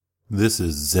This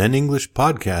is Zen English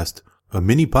Podcast, a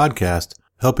mini podcast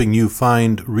helping you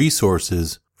find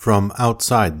resources from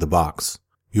outside the box.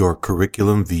 Your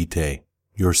curriculum vitae,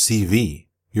 your CV,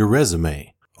 your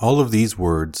resume. All of these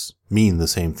words mean the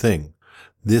same thing.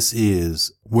 This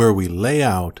is where we lay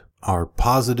out our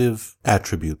positive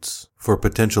attributes for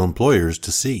potential employers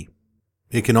to see.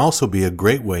 It can also be a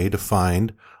great way to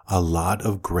find a lot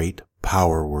of great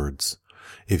power words.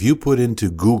 If you put into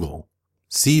Google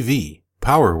CV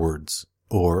power words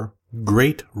or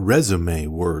great resume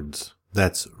words,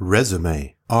 that's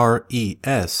resume, R-E-S-U-M-E,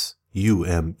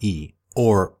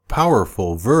 or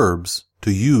powerful verbs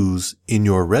to use in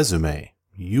your resume,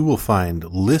 you will find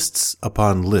lists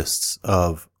upon lists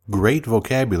of great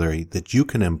vocabulary that you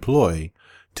can employ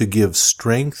to give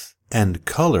strength and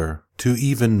color to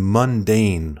even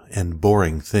mundane and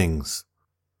boring things.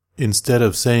 Instead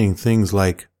of saying things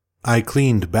like, I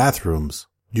cleaned bathrooms,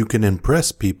 you can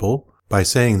impress people by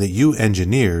saying that you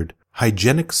engineered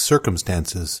hygienic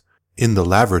circumstances in the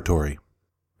lavatory.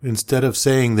 Instead of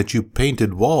saying that you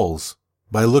painted walls,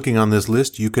 by looking on this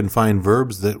list you can find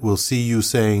verbs that will see you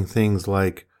saying things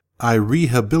like, I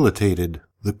rehabilitated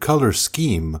the color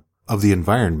scheme of the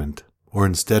environment. Or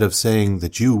instead of saying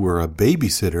that you were a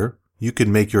babysitter, you can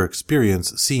make your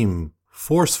experience seem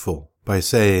forceful by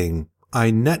saying,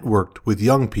 I networked with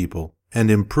young people and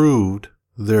improved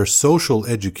their social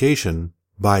education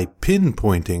by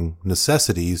pinpointing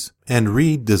necessities and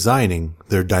redesigning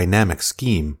their dynamic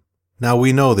scheme. Now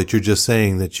we know that you're just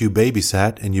saying that you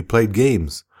babysat and you played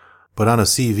games, but on a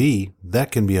CV,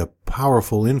 that can be a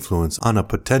powerful influence on a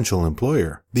potential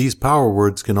employer. These power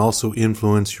words can also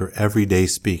influence your everyday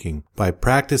speaking. By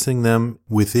practicing them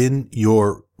within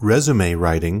your resume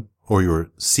writing or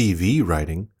your CV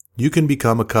writing, you can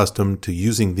become accustomed to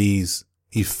using these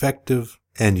effective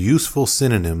and useful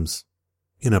synonyms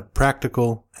in a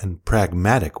practical and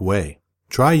pragmatic way.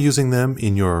 Try using them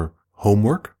in your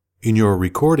homework, in your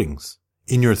recordings,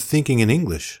 in your thinking in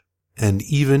English, and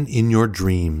even in your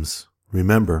dreams.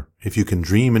 Remember, if you can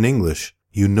dream in English,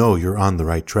 you know you're on the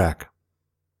right track.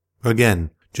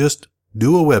 Again, just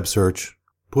do a web search,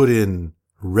 put in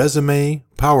resume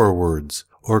power words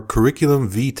or curriculum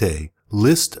vitae,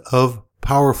 list of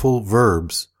powerful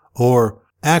verbs, or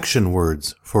action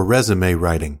words for resume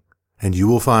writing, and you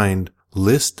will find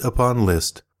list upon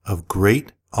list of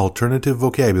great alternative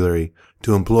vocabulary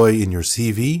to employ in your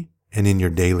CV and in your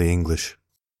daily English.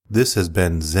 This has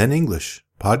been Zen English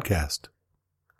Podcast.